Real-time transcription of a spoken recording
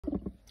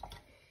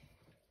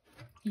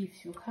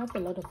If you have a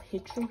lot of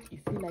hatred, you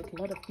feel like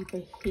a lot of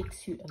people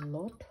hate you a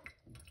lot,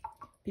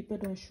 people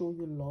don't show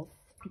you love,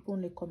 people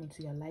only come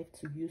into your life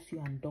to use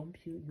you and dump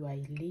you, you are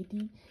a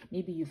lady,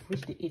 maybe you've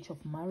reached the age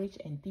of marriage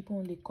and people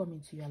only come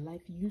into your life,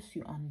 use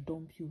you and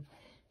dump you,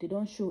 they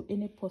don't show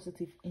any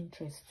positive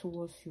interest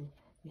towards you.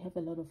 You have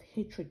a lot of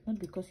hatred, not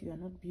because you are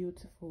not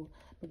beautiful,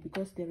 but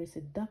because there is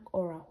a dark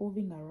aura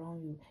hovering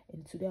around you.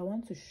 And today I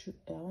want to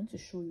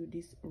show you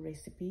this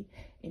recipe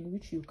in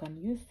which you can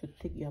use to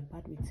take your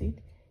bath with it.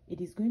 It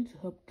is going to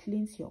help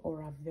cleanse your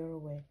aura very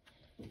well.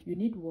 You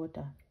need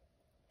water.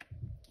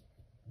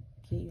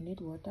 Okay, you need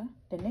water.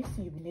 The next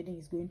thing you'll be needing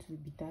is going to be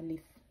bitter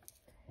leaf.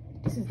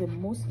 This is the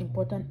most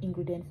important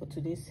ingredient for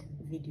today's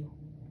video.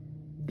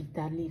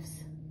 Bitter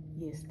leaves.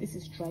 Yes, this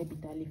is dry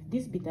bitter leaf.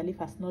 This bitter leaf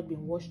has not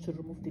been washed to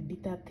remove the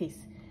bitter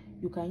taste.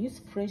 You can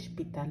use fresh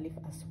bitter leaf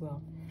as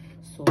well.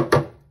 So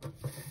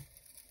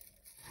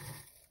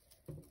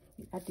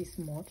you add this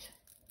much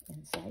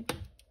inside.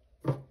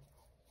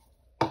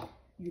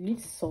 You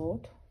need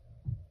salt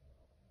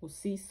or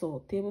sea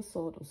salt, table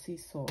salt or sea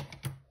salt.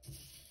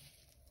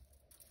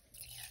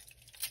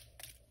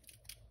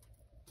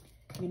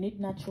 You need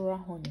natural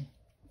honey.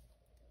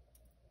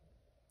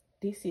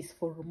 This is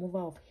for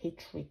removal of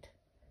hatred,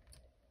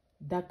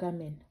 dagger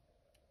men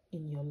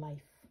in your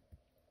life.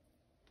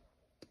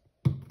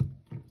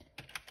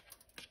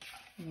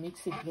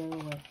 Mix it very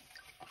well.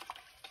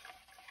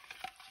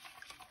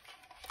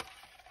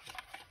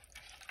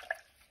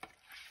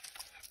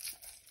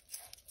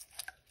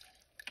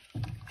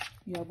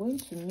 You are going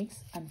to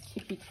mix and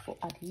keep it for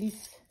at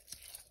least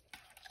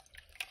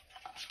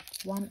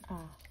 1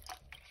 hour.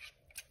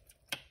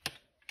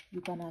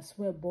 You can as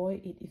well boil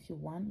it if you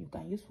want. You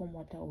can use warm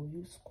water or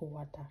use cold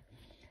water.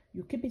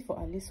 You keep it for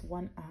at least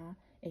 1 hour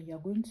and you are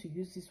going to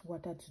use this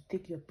water to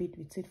take your bath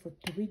with it for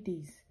 3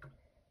 days.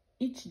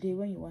 Each day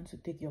when you want to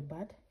take your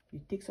bath,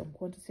 you take some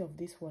quantity of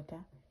this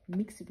water,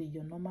 mix it with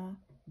your normal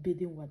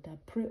bathing water,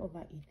 pray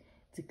over it,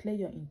 declare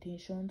your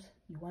intentions.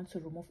 You want to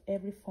remove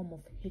every form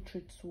of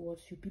hatred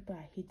towards you. People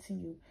are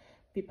hating you.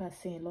 People are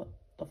saying a lot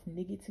of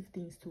negative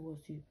things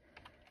towards you.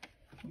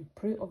 You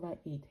pray over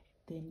it,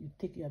 then you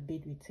take your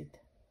bath with it.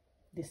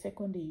 The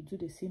second day you do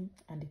the same,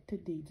 and the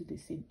third day you do the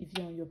same. If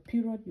you're on your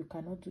period, you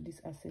cannot do this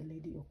as a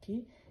lady,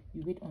 okay?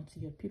 You wait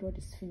until your period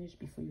is finished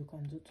before you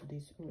can do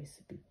today's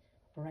recipe.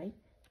 All right,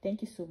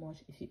 thank you so much.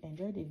 If you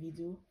enjoyed the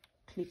video,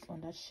 click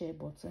on that share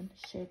button,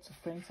 share to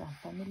friends and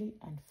family,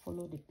 and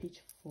follow the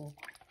page for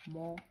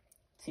more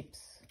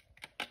tips.